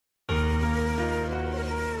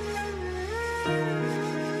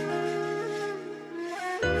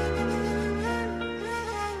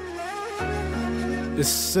It's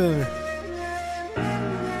Center.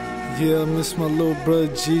 Yeah, I miss my little brother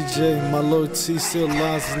GJ. My little T still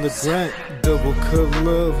lies in the grant. Double cut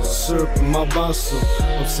love, syrup in my bottle.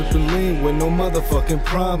 I'm sipping lean with no motherfucking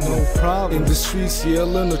problem. In the streets, yeah, I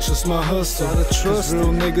learn to trust my hustle. Cause real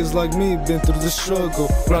niggas like me been through the struggle.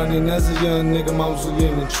 Grinding as a young nigga, moms were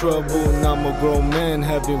getting in trouble. Now I'm a grown man,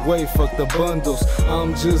 having weight, fuck the bundles.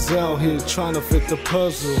 I'm just out here trying to fit the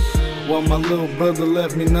puzzle. While my little brother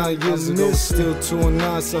left me 9 years ago, still 2 and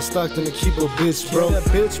 9, so Stockton to keep a bitch, bro.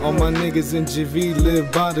 All my niggas in GV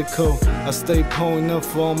live by the code. I stay pulling up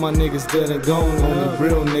for all my niggas dead and gone. Only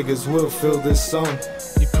real niggas will feel this song.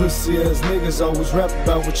 You pussy ass niggas always rap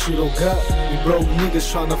about what you don't got. You broke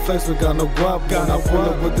niggas tryna flex but got no guap. When I pull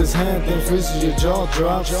up with this hand, then freezes your jaw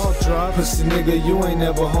drops. Pussy nigga, you ain't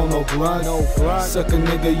never hold no Glock. Suck a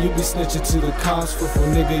nigga, you be snitching to the cops. For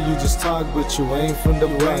nigga, you just talk, but you ain't from the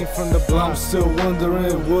block. I'm still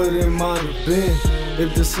wondering what it might have been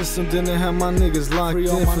if the system didn't have my niggas locked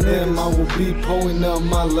in. For them, I will be pulling up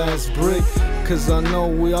my last brick. Cause I know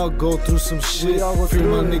we all go through some shit. Free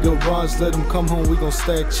my nigga Raj, let him come home, we gon'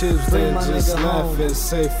 stack chips. Then just laugh and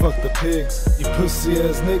say fuck the pigs. You pussy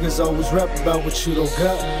ass niggas always rap about what you don't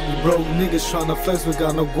got. You broke niggas tryna flex but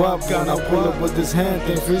got no guap. When I pull up with this hand,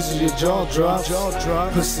 then freezes your jaw drops.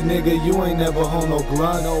 Pussy nigga, you ain't never hold no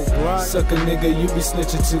Glock. Suck a nigga, you be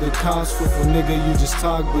snitching to the cops. For nigga, you just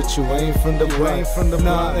talk but you ain't from the block.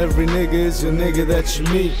 Nah, every nigga is your nigga that you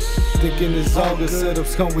meet. Thinking it's all good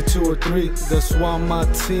setups come with 2 or 3. That's why my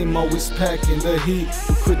team always packing the heat.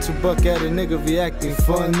 You quit to buck at a nigga be acting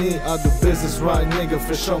funny. I do business right, nigga,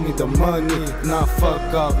 for show me the money. Nah, fuck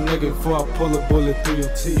off, nigga, before I pull a bullet through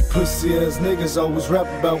your teeth. Pussy ass niggas always rap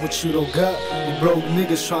about what you don't got. You broke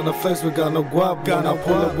niggas tryna flex but got no guap. When I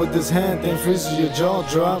pull up with this hand, then freezes your jaw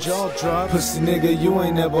drops. Pussy nigga, you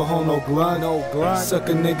ain't never hold no Glock. Suck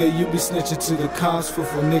a nigga, you be snitching to the cops. For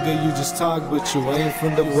nigga, you just talk but you ain't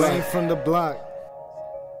from the block.